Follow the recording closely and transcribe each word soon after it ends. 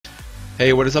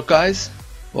Hey, what is up, guys?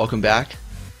 Welcome back.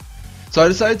 So I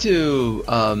decided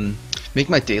to make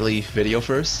my daily video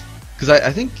first because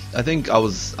I think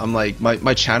I'm like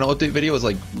my channel update video is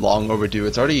like long overdue.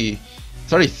 It's already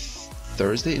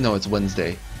Thursday. No, it's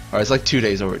Wednesday. Alright, it's like 2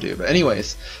 days overdue. But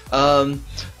anyways, I'm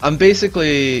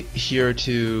basically here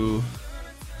to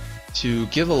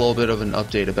give a little bit of an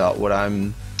update about what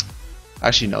I'm.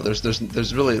 Actually, no.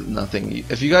 There's really nothing.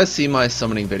 If you guys see my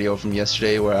summoning video from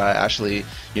yesterday, where I actually,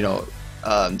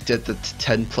 did the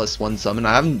 10+1 summon,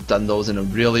 I haven't done those in a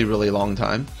really long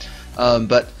time.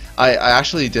 But I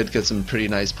actually did get some pretty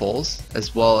nice pulls,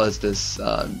 as well as this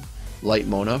light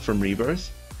Mona from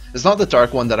Rebirth. It's not the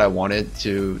dark one that I wanted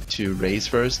to raise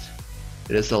first.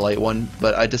 It is the light one,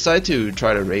 but I decided to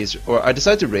try to raise, or I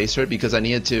decided to raise her because I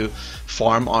needed to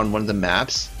farm on one of the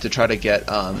maps to try to get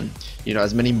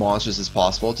as many monsters as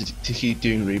possible to keep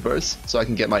doing rebirths, so I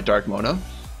can get my dark Mona.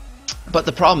 But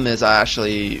the problem is, I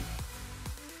actually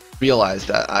realized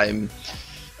that I'm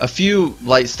a few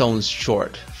light stones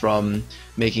short from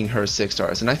making her 6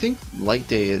 stars, and I think light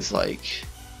day is like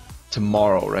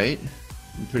tomorrow, right?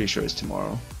 I'm pretty sure it's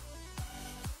tomorrow.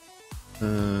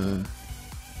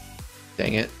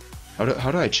 Dang it.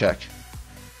 How do I check?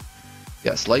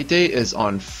 Yes, light day is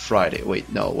on Friday. Wait,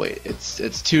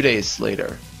 it's 2 days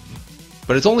later.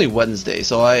 But it's only Wednesday,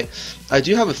 so I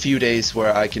do have a few days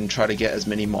where I can try to get as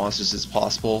many monsters as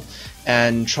possible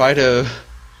and try to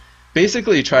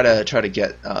basically try to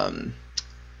get that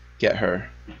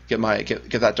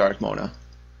dark Mona.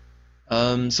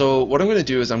 So what I'm gonna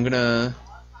do is I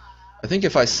think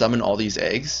if I summon all these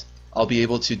eggs, I'll be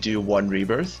able to do 1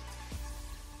 rebirth.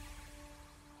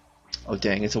 Oh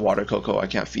dang, it's a water cocoa. I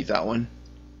can't feed that one.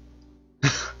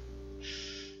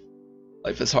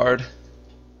 Life is hard.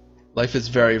 Life is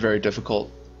very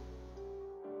difficult.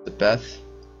 The Beth.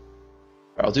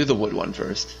 Alright, I'll do the wood one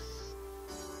first.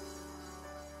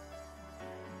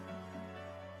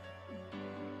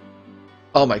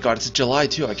 Oh my god, it's July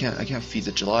too. I can't feed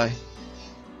the July.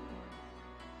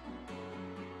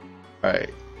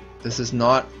 Alright. This is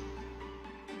not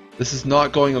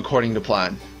going according to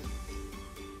plan.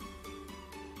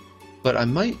 But I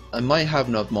might have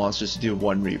enough monsters to do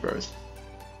 1 rebirth.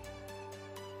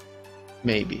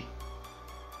 Maybe.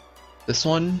 This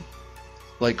one,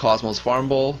 like Cosmos Farm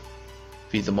Bowl,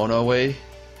 feed the Mona away.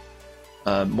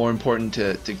 More important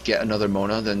to get another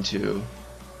Mona than to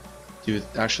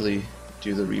actually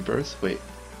do the rebirth. Wait.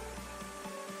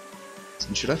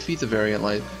 Should I feed the variant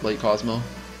light Cosmo?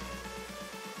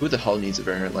 Who the hell needs a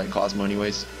variant light Cosmo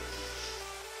anyways?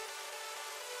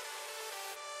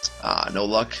 Ah, no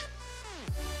luck.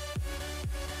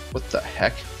 What the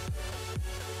heck?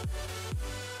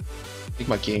 I think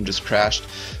my game just crashed.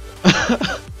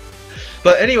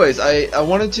 But anyways, I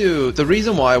wanted to. The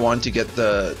reason why I wanted to get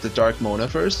the dark Mona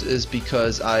first is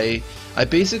because I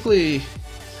basically,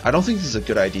 I don't think this is a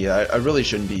good idea. I really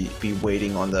shouldn't be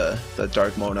waiting on the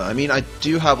dark Mona. I mean, I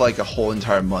do have like a whole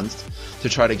entire month to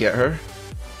try to get her.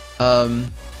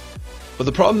 But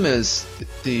the problem is,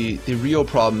 the real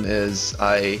problem is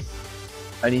I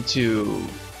need to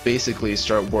basically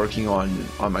start working on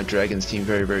my Dragons team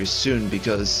very soon,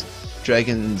 because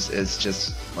Dragons is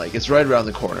just like, it's right around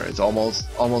the corner. It's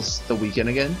almost the weekend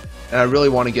again, and I really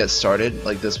want to get started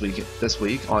like this week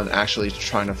on actually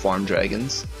trying to farm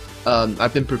Dragons.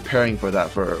 I've been preparing for that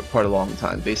for quite a long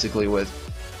time, basically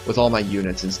with all my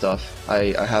units and stuff.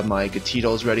 I have my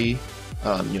Gatitos ready.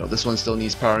 This one still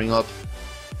needs powering up.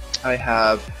 I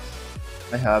have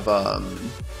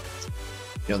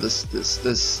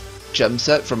this gem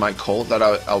set from my cult that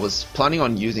I was planning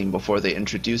on using before they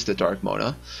introduced the dark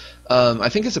Mona. I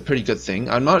think it's a pretty good thing.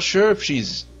 I'm not sure if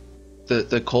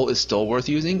the cult is still worth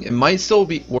using. It might still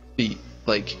be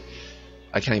like,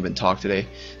 I can't even talk today.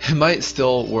 It might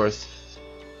still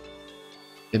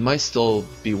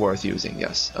be worth using.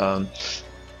 Yes. I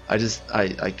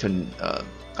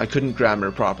couldn't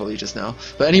grammar properly just now.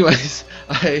 But anyways,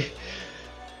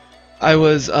 I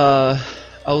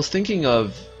was thinking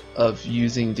of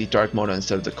using the dark Mona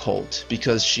instead of the cult,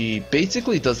 because she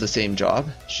basically does the same job.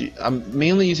 I'm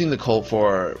mainly using the cult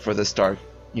for this dark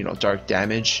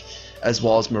damage, as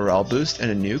well as morale boost and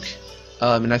a nuke.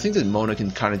 And I think that Mona can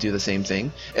kind of do the same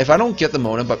thing. If I don't get the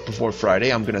Mona but before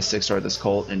Friday, I'm gonna 6-star this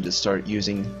cult and just start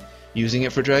using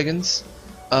it for Dragons.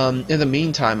 In the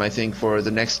meantime, I think for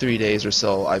the next 3 days or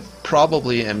so, I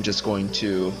probably am just going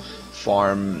to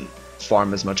farm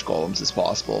as much golems as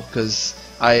possible, because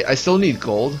I still need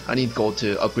gold. I need gold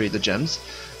to upgrade the gems,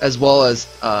 as well as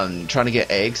trying to get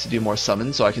eggs to do more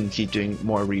summons so I can keep doing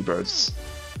more rebirths.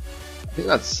 I think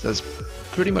that's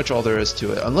pretty much all there is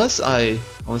to it, unless I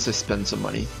spend some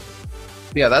money.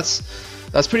 Yeah, that's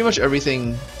that's pretty much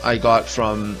everything I got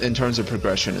from in terms of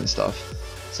progression and stuff.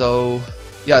 So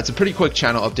yeah, it's a pretty quick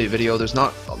channel update video. There's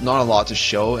not a lot to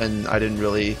show, and I didn't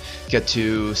really get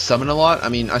to summon a lot. I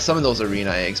mean, I summoned those arena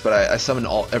eggs, but I summoned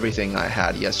everything I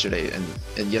had yesterday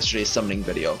in yesterday's summoning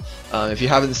video. If you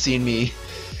haven't seen me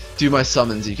do my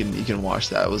summons, you can watch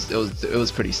that. It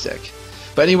was pretty sick.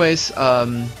 But anyways,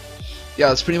 yeah,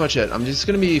 that's pretty much it. I'm just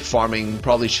gonna be farming,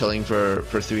 probably chilling for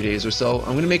 3 days or so.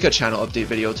 I'm gonna make a channel update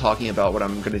video talking about what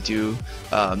I'm gonna do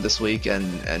this week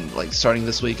and like starting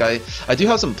this week. I do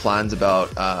have some plans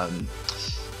about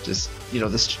just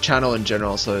this channel in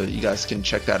general, so you guys can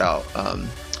check that out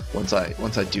once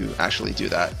I do actually do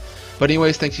that. But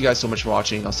anyways, thank you guys so much for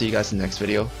watching. I'll see you guys in the next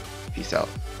video. Peace out.